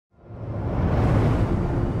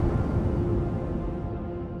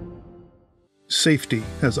Safety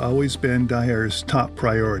has always been Daher's top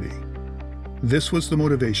priority. This was the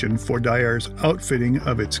motivation for Daher's outfitting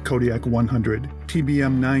of its Kodiak 100,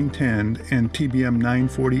 TBM 910, and TBM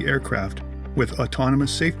 940 aircraft with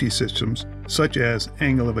autonomous safety systems such as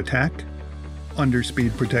angle of attack,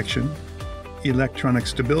 underspeed protection, electronic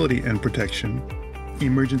stability and protection,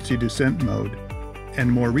 emergency descent mode,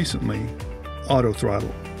 and more recently, auto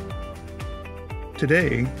throttle.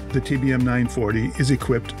 Today, the TBM 940 is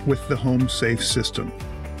equipped with the HomeSafe system,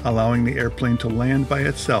 allowing the airplane to land by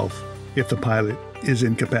itself if the pilot is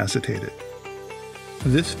incapacitated.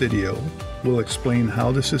 This video will explain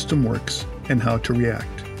how the system works and how to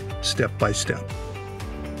react, step by step.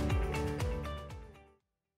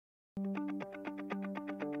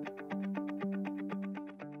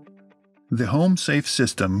 The HomeSafe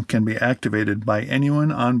system can be activated by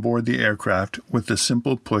anyone on board the aircraft with the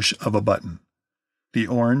simple push of a button. The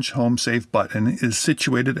orange HomeSafe button is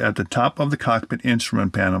situated at the top of the cockpit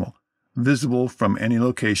instrument panel, visible from any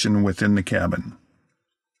location within the cabin.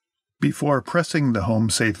 Before pressing the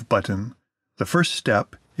HomeSafe button, the first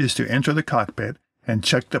step is to enter the cockpit and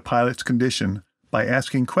check the pilot's condition by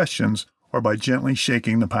asking questions or by gently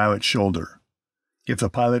shaking the pilot's shoulder. If the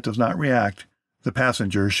pilot does not react, the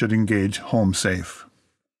passenger should engage HomeSafe.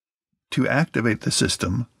 To activate the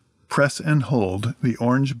system, press and hold the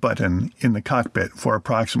orange button in the cockpit for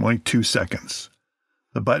approximately 2 seconds.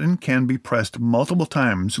 The button can be pressed multiple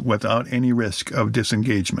times without any risk of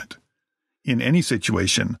disengagement. In any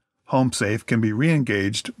situation, HomeSafe can be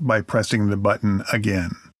re-engaged by pressing the button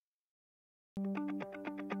again.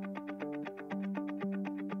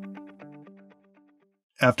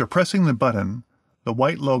 After pressing the button, the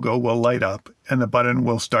white logo will light up and the button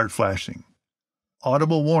will start flashing.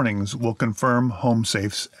 Audible warnings will confirm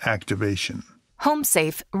HomeSafe's activation.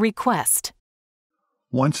 HomeSafe request.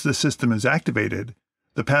 Once the system is activated,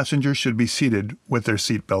 the passenger should be seated with their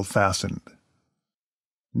seatbelt fastened.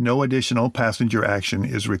 No additional passenger action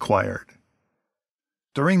is required.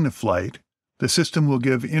 During the flight, the system will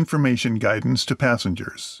give information guidance to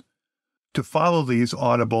passengers. To follow these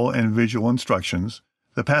audible and visual instructions,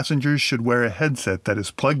 the passengers should wear a headset that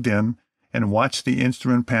is plugged in and watch the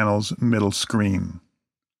instrument panel's middle screen.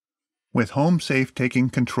 With HomeSafe taking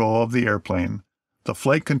control of the airplane, the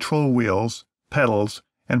flight control wheels, pedals,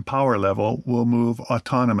 and power level will move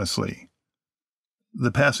autonomously. The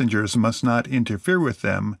passengers must not interfere with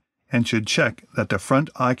them and should check that the front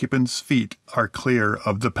occupant's feet are clear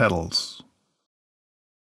of the pedals.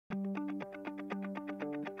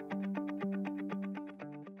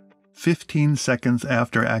 "15 seconds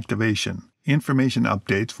after activation, information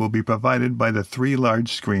updates will be provided by the 3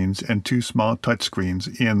 large screens and 2 small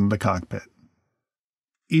touchscreens in the cockpit.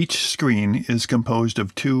 Each screen is composed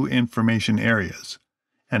of 2 information areas,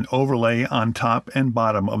 an overlay on top and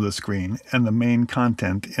bottom of the screen and the main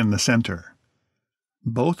content in the center.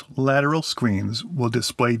 Both lateral screens will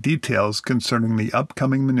display details concerning the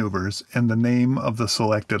upcoming maneuvers and the name of the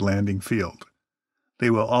selected landing field. They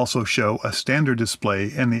will also show a standard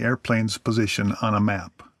display and the airplane's position on a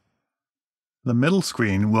map. The middle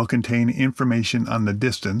screen will contain information on the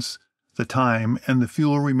distance, the time, and the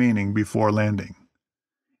fuel remaining before landing.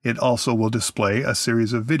 It also will display a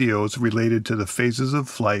series of videos related to the phases of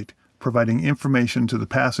flight, providing information to the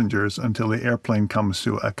passengers until the airplane comes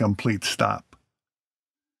to a complete stop.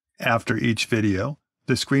 After each video,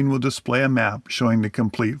 the screen will display a map showing the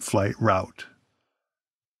complete flight route.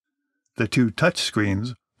 The 2 touch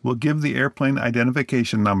screens will give the airplane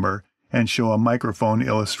identification number and show a microphone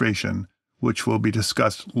illustration, which will be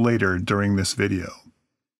discussed later during this video.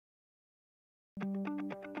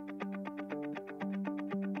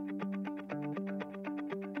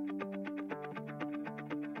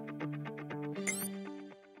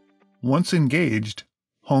 Once engaged,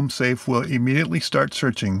 HomeSafe will immediately start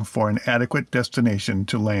searching for an adequate destination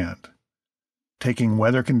to land. Taking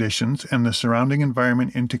weather conditions and the surrounding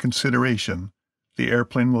environment into consideration, the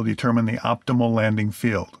airplane will determine the optimal landing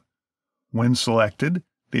field. When selected,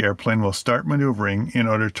 the airplane will start maneuvering in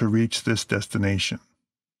order to reach this destination.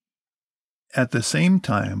 At the same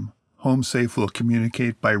time, HomeSafe will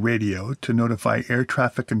communicate by radio to notify air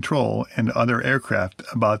traffic control and other aircraft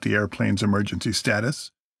about the airplane's emergency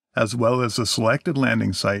status, as well as the selected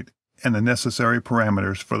landing site and the necessary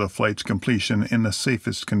parameters for the flight's completion in the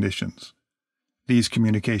safest conditions. These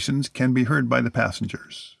communications can be heard by the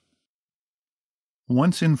passengers.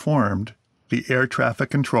 Once informed, the air traffic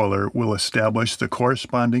controller will establish the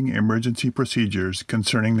corresponding emergency procedures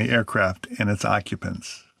concerning the aircraft and its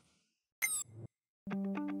occupants.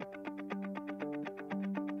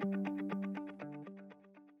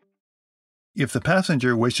 If the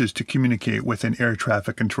passenger wishes to communicate with an air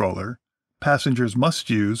traffic controller, Passengers must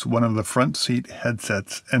use one of the front seat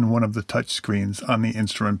headsets and one of the touch screens on the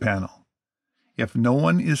instrument panel. If no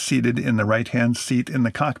one is seated in the right-hand seat in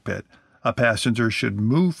the cockpit, a passenger should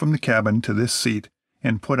move from the cabin to this seat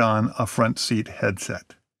and put on a front seat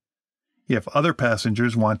headset. If other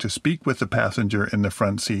passengers want to speak with the passenger in the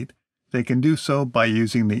front seat, they can do so by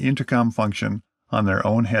using the intercom function on their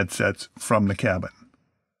own headsets from the cabin.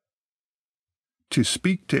 To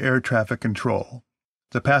speak to air traffic control,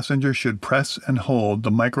 the passenger should press and hold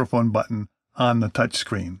the microphone button on the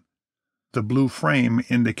touchscreen. The blue frame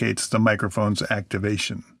indicates the microphone's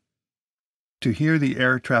activation. To hear the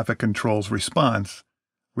air traffic control's response,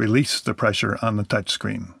 release the pressure on the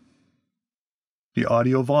touchscreen. The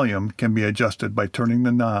audio volume can be adjusted by turning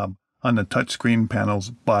the knob on the touchscreen panel's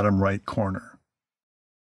bottom right corner.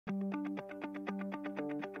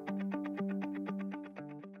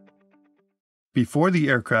 Before the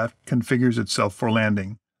aircraft configures itself for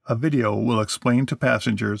landing, a video will explain to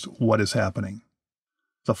passengers what is happening.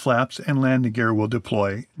 The flaps and landing gear will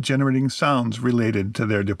deploy, generating sounds related to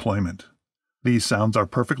their deployment. These sounds are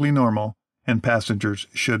perfectly normal, and passengers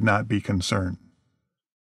should not be concerned.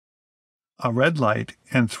 A red light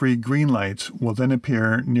and 3 green lights will then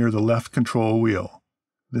appear near the left control wheel.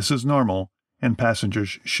 This is normal, and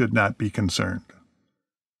passengers should not be concerned.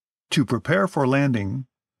 To prepare for landing,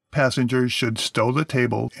 passengers should stow the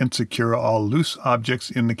table and secure all loose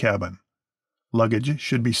objects in the cabin. Luggage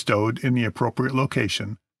should be stowed in the appropriate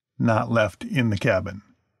location, not left in the cabin.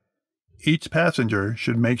 Each passenger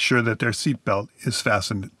should make sure that their seatbelt is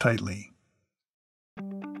fastened tightly.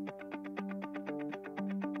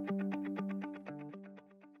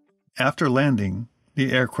 After landing,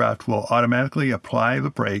 the aircraft will automatically apply the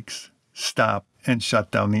brakes, stop, and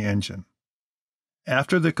shut down the engine.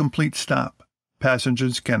 After the complete stop,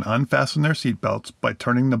 passengers can unfasten their seatbelts by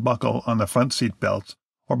turning the buckle on the front seatbelts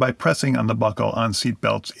or by pressing on the buckle on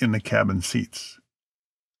seatbelts in the cabin seats.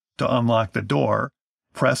 To unlock the door,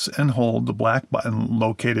 press and hold the black button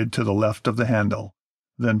located to the left of the handle,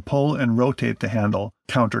 then pull and rotate the handle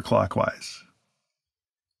counterclockwise.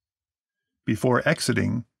 Before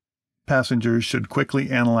exiting, passengers should quickly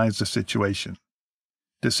analyze the situation.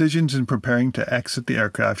 Decisions in preparing to exit the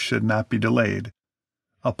aircraft should not be delayed.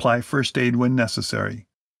 Apply first aid when necessary.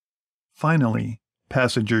 Finally,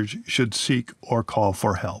 passengers should seek or call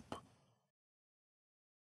for help.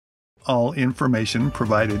 All information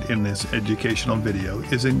provided in this educational video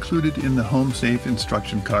is included in the HomeSafe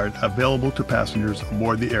instruction card available to passengers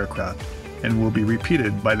aboard the aircraft and will be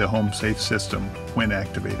repeated by the HomeSafe system when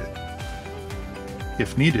activated.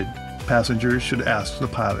 If needed, passengers should ask the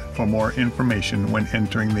pilot for more information when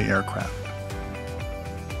entering the aircraft.